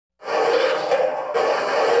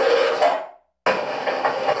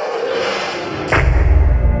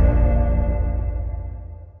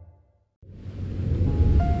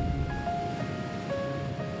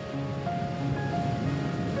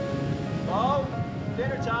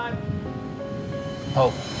Dinner time.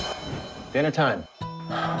 Oh, dinner time.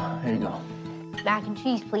 There you go. Mac and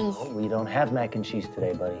cheese, please. Oh, we don't have mac and cheese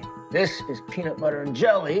today, buddy. This is peanut butter and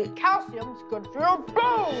jelly. Calcium's good for your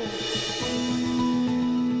bones.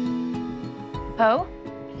 Poe,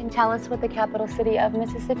 can you tell us what the capital city of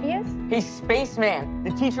Mississippi is? Hey, spaceman, the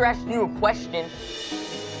teacher asked you a question.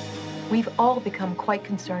 We've all become quite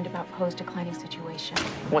concerned about Poe's declining situation.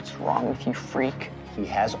 What's wrong with you, freak? He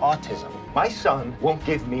has autism. My son won't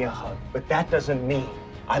give me a hug, but that doesn't mean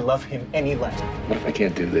I love him any less. What if I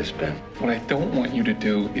can't do this, Ben? What I don't want you to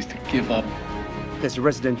do is to give up. There's a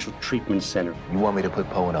residential treatment center. You want me to put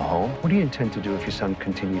Poe in a home? What do you intend to do if your son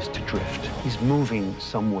continues to drift? He's moving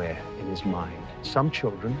somewhere in his mind. Some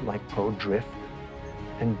children, like Poe, drift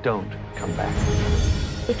and don't come back.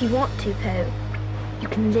 If you want to, Poe, you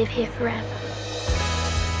can live here forever.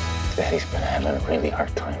 Daddy's been having a really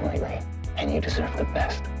hard time lately, and you deserve the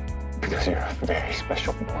best because you're a very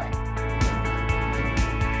special boy.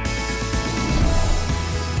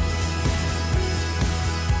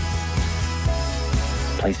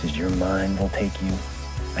 Places your mind will take you,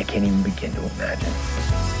 I can't even begin to imagine.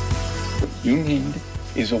 What you need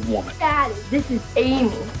is a woman. Daddy, this is Amy.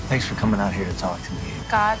 Thanks for coming out here to talk to me.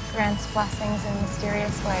 God grants blessings in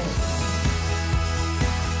mysterious ways.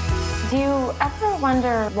 Do you ever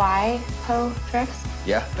wonder why Poe drifts?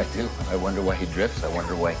 Yeah, I do. I wonder why he drifts. I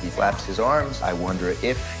wonder why he flaps his arms. I wonder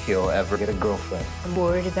if he'll ever get a girlfriend. I'm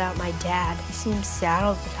worried about my dad. He seems sad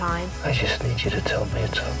all the time. I just need you to tell me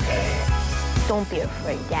it's okay. Don't be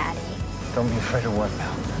afraid, Daddy. Don't be afraid of what,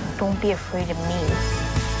 pal? Don't be afraid of me.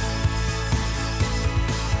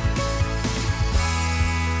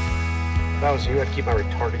 If I was you, I'd keep my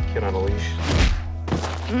retarded kid on a leash.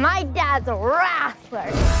 My dad's a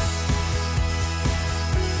wrestler.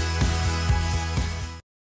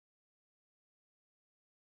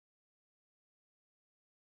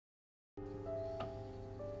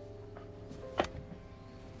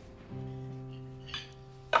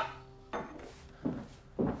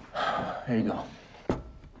 There you go.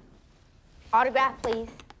 Autograph, please.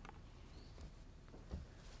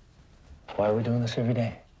 Why are we doing this every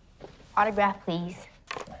day? Autograph, please.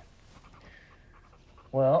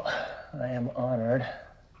 Well, I am honored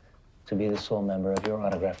to be the sole member of your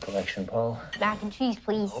autograph collection, Paul. Mac and cheese,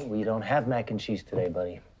 please. Oh, we don't have mac and cheese today,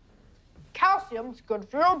 buddy. Calcium's good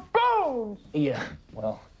for your bones. Yeah,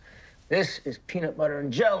 well, this is peanut butter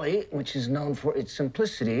and jelly, which is known for its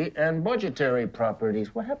simplicity and budgetary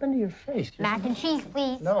properties. What happened to your face? Mac and cheese,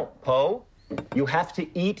 please. No, Poe, you have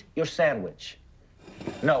to eat your sandwich.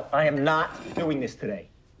 No, I am not doing this today.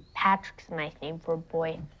 Patrick's a nice name for a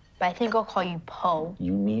boy, but I think I'll call you Poe.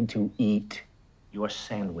 You need to eat your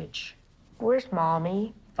sandwich. Where's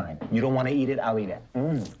Mommy? Fine. You don't want to eat it, I'll eat it.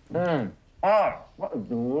 Oh, what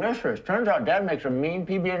delicious. Turns out Dad makes a mean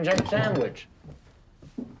PB&J sandwich.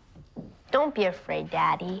 Don't be afraid,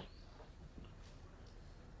 Daddy.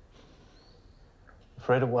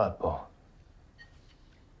 Afraid of what, Paul?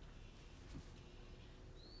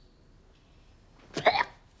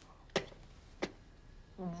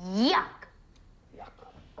 Yuck.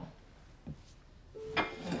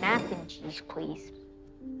 Mac and cheese, please.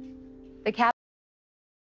 The